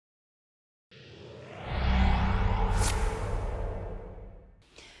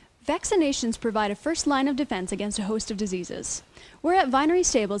Vaccinations provide a first line of defense against a host of diseases. We're at Vinery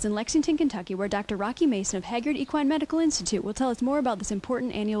Stables in Lexington, Kentucky, where Dr. Rocky Mason of Hagyard Equine Medical Institute will tell us more about this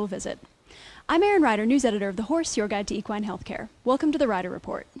important annual visit. I'm Erin Ryder, news editor of The Horse, your guide to equine healthcare. Welcome to the Ryder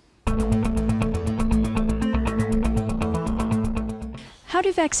Report. How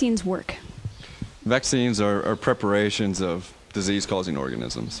do vaccines work? Vaccines are preparations of disease-causing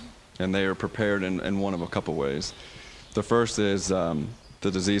organisms, and they are prepared in one of a couple ways. The first is the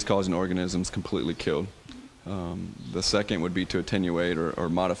disease-causing organisms completely killed. The second would be to attenuate or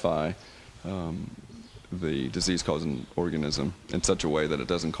modify the disease-causing organism in such a way that it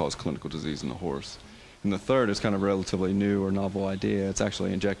doesn't cause clinical disease in the horse. And the third is kind of a relatively new or novel idea. It's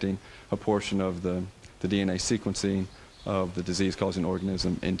actually injecting a portion of the DNA sequencing of the disease-causing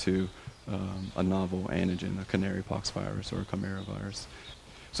organism into a novel antigen, a canary pox virus or a chimera virus.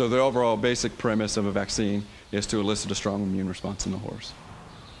 So the overall basic premise of a vaccine is to elicit a strong immune response in the horse.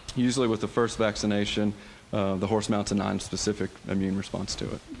 Usually with the first vaccination, the horse mounts a non-specific immune response to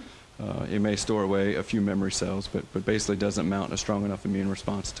it. It may store away a few memory cells, but basically doesn't mount a strong enough immune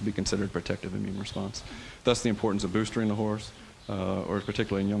response to be considered a protective immune response. Thus the importance of boostering the horse, or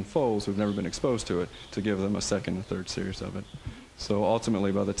particularly in young foals who've never been exposed to it, to give them a second and third series of it. So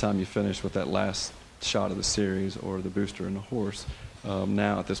ultimately, by the time you finish with that last shot of the series or the booster in the horse,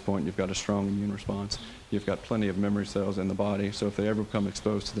 now at this point you've got a strong immune response. You've got plenty of memory cells in the body, so if they ever become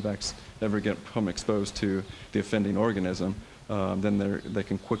exposed to the offending organism, then they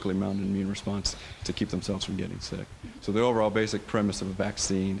can quickly mount an immune response to keep themselves from getting sick. So the overall basic premise of a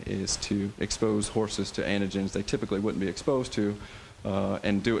vaccine is to expose horses to antigens they typically wouldn't be exposed to,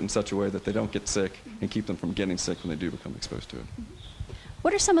 and do it in such a way that they don't get sick and keep them from getting sick when they do become exposed to it.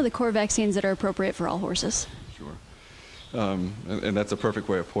 What are some of the core vaccines that are appropriate for all horses? Sure. And that's a perfect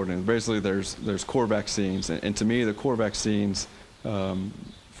way of putting it. Basically, there's core vaccines, and to me, the core vaccines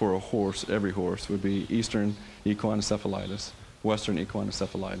for a horse, every horse, would be Eastern equine encephalitis, Western equine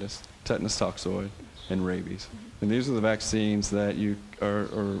encephalitis, tetanus toxoid, and rabies. And these are the vaccines that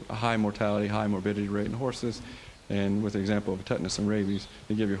are a high mortality, high morbidity rate in horses. And with the example of tetanus and rabies,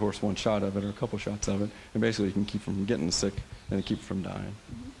 you give your horse one shot of it or a couple shots of it, and basically you can keep them from getting sick and keep them from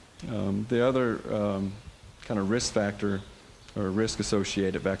dying. The other kind of risk factor or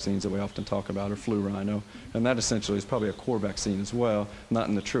risk-associated vaccines that we often talk about are flu rhino, and that essentially is probably a core vaccine as well, not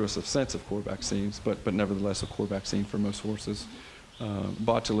in the truest of sense of core vaccines, but nevertheless a core vaccine for most horses.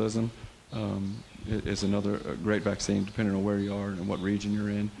 Botulism is another great vaccine depending on where you are and what region you're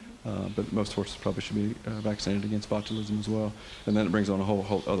in, but most horses probably should be vaccinated against botulism as well. And then it brings on a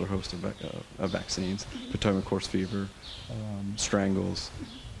whole other host of vaccines: Potomac horse fever, strangles.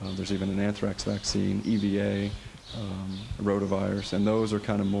 There's even an anthrax vaccine, EVA, rotavirus, and those are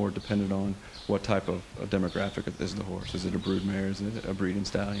kind of more dependent on what type of demographic is the horse. Is it a broodmare? Is it a breeding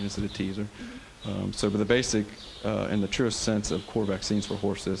stallion? Is it a teaser? But the basic, in the truest sense of core vaccines for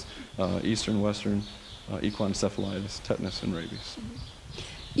horses, Eastern, Western, equine encephalitis, tetanus, and rabies.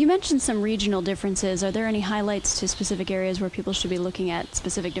 You mentioned some regional differences. Are there any highlights to specific areas where people should be looking at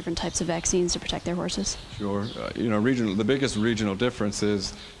specific different types of vaccines to protect their horses? Sure. The biggest regional difference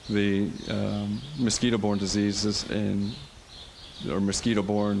is the mosquito-borne diseases or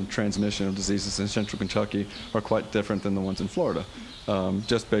mosquito-borne transmission of diseases in central Kentucky are quite different than the ones in Florida,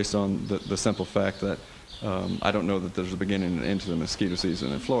 just based on the simple fact that I don't know that there's a beginning and end to the mosquito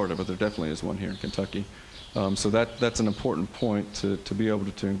season in Florida, but there definitely is one here in Kentucky. So that's an important point to be able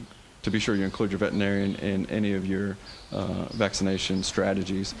to be sure you include your veterinarian in any of your vaccination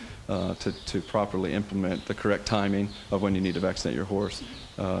strategies to properly implement the correct timing of when you need to vaccinate your horse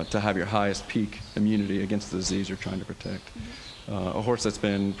to have your highest peak immunity against the disease you're trying to protect. A horse that's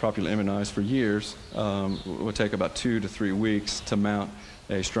been properly immunized for years will take about 2 to 3 weeks to mount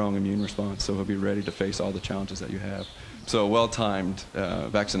a strong immune response, so he'll be ready to face all the challenges that you have. So a well-timed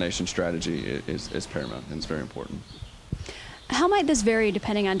vaccination strategy is paramount, and it's very important. How might this vary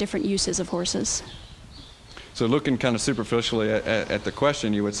depending on different uses of horses? So looking kind of superficially at the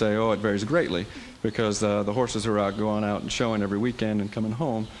question, you would say, oh, it varies greatly, because the horses who are going out and showing every weekend and coming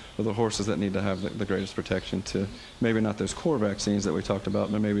home are the horses that need to have the greatest protection to maybe not those core vaccines that we talked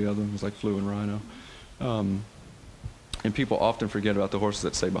about, but maybe other ones like flu and rhino. And people often forget about the horses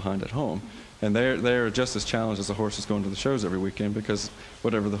that stay behind at home. And they're just as challenged as the horses going to the shows every weekend, because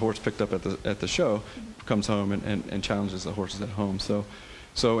whatever the horse picked up at the show comes home and challenges the horses at home.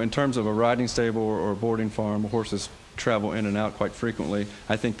 So in terms of a riding stable or a boarding farm, horses travel in and out quite frequently.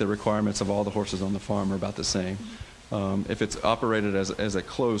 I think the requirements of all the horses on the farm are about the same. If it's operated as a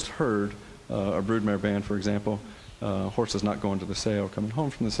closed herd, a broodmare band, for example, horses not going to the sale, coming home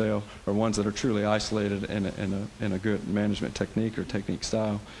from the sale, or ones that are truly isolated in a good management technique or technique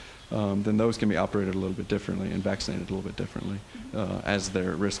style, then those can be operated a little bit differently and vaccinated a little bit differently, as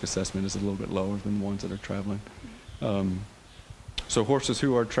their risk assessment is a little bit lower than the ones that are traveling. So horses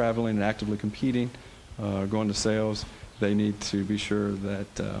who are traveling and actively competing, going to sales, they need to be sure that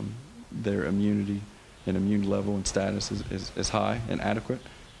their immunity and immune level and status is high and adequate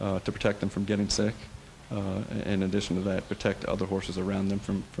to protect them from getting sick. In addition to that, protect other horses around them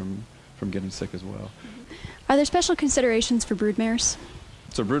from getting sick as well. Are there special considerations for broodmares?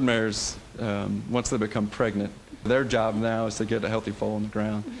 So broodmares, once they become pregnant, their job now is to get a healthy foal on the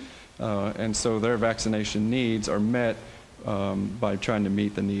ground. And so their vaccination needs are met by trying to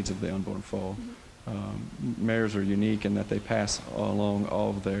meet the needs of the unborn foal. Mares are unique in that they pass along all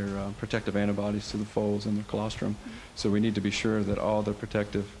of their protective antibodies to the foals in their colostrum. So we need to be sure that all the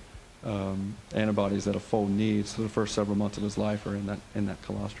protective antibodies that a foal needs for the first several months of his life are in that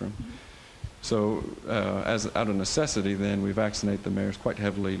colostrum. So as out of necessity, then we vaccinate the mares quite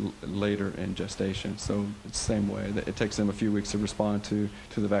heavily later in gestation. So it's the same way that it takes them a few weeks to respond to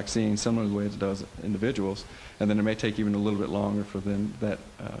the vaccine, similar to the way it does individuals. And then it may take even a little bit longer for them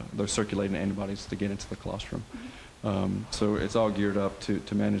those circulating antibodies to get into the colostrum. So it's all geared up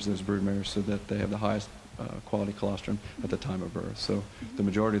to manage those brood mares so that they have the highest quality colostrum at the time of birth. So the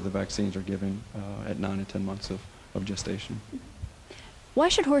majority of the vaccines are given at 9 and 10 months of gestation. Why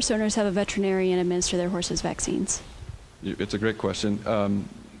should horse owners have a veterinarian administer their horses' vaccines? It's a great question,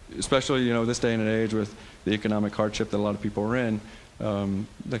 especially this day and age with the economic hardship that a lot of people are in.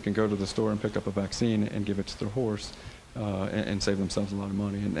 They can go to the store and pick up a vaccine and give it to their horse and save themselves a lot of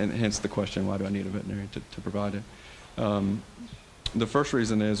money. And hence the question, why do I need a veterinarian to provide it? The first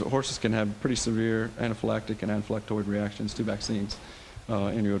reason is horses can have pretty severe anaphylactic and anaphylactoid reactions to vaccines,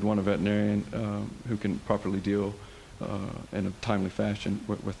 and you would want a veterinarian who can properly deal in a timely fashion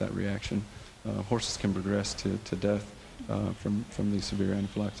with that reaction. Horses can progress to death from these severe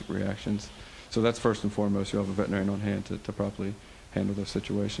anaphylactic reactions. So that's first and foremost, you have a veterinarian on hand to properly handle those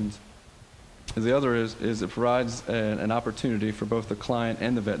situations. The other is it provides an opportunity for both the client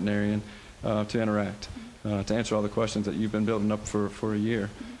and the veterinarian to interact, to answer all the questions that you've been building up for a year.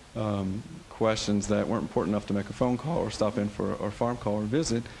 Questions that weren't important enough to make a phone call or stop in for a farm call or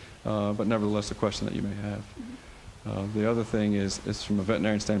visit, but nevertheless a question that you may have. The other thing is from a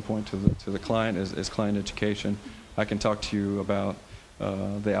veterinarian standpoint to the client is client education. I can talk to you about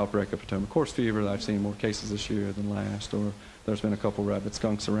the outbreak of Potomac horse fever. I've seen more cases this year than last, or there's been a couple rabbit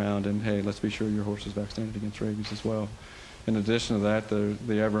skunks around, and hey, let's be sure your horse is vaccinated against rabies as well. In addition to that,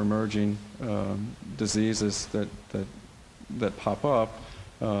 the ever-emerging diseases that pop up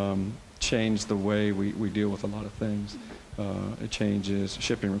change the way we deal with a lot of things. It changes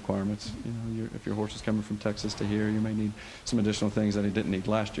shipping requirements. If your horse is coming from Texas to here, you may need some additional things that he didn't need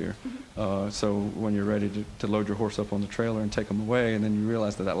last year. So when you're ready to load your horse up on the trailer and take him away, and then you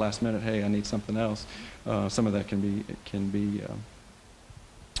realize that last minute, hey, I need something else, some of that can be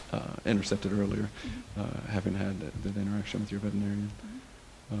intercepted earlier, having had that interaction with your veterinarian.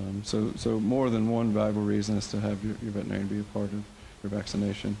 So more than one valuable reason is to have your veterinarian be a part of your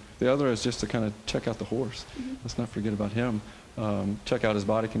vaccination. The other is just to kind of check out the horse. Let's not forget about him. Check out his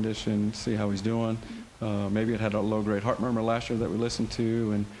body condition, see how he's doing. Maybe it had a low-grade heart murmur last year that we listened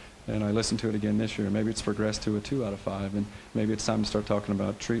to, and I listened to it again this year. Maybe it's progressed to a 2 out of 5, and maybe it's time to start talking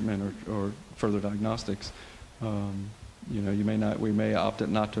about treatment or further diagnostics. We may opt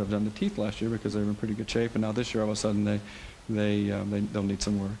not to have done the teeth last year because they were in pretty good shape, and now this year all of a sudden they'll need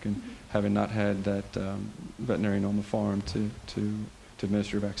some work. And having not had that veterinarian on the farm to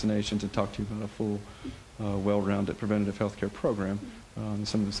administer your vaccinations and talk to you about a full, well-rounded preventative health care program,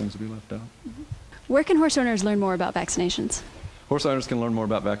 some of those things will be left out. Where can horse owners learn more about vaccinations? Horse owners can learn more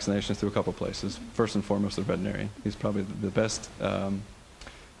about vaccinations through a couple places. First and foremost, the veterinarian. He's probably the best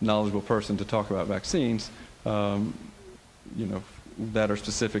knowledgeable person to talk about vaccines, that are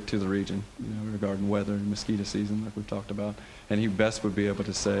specific to the region, regarding weather and mosquito season, like we've talked about. And he best would be able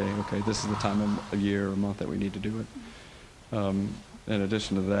to say, okay, this is the time of year or month that we need to do it. In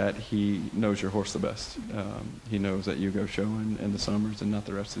addition to that, he knows your horse the best. He knows that you go showing in the summers and not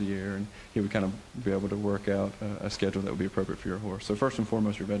the rest of the year, and he would kind of be able to work out a schedule that would be appropriate for your horse. So first and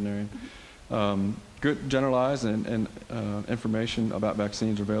foremost, your veterinarian. Good generalized and information about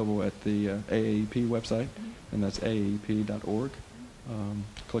vaccines are available at the AAEP website, and that's aaep.org.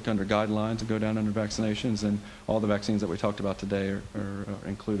 Click under guidelines and go down under vaccinations, and all the vaccines that we talked about today are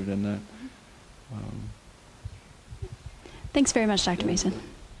included in that. Thanks very much, Dr. Mason.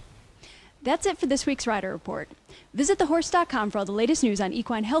 That's it for this week's Rider Report. Visit thehorse.com for all the latest news on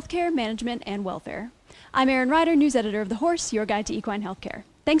equine healthcare, management, and welfare. I'm Erin Ryder, news editor of The Horse, your guide to equine healthcare.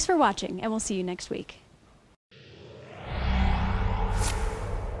 Thanks for watching, and we'll see you next week.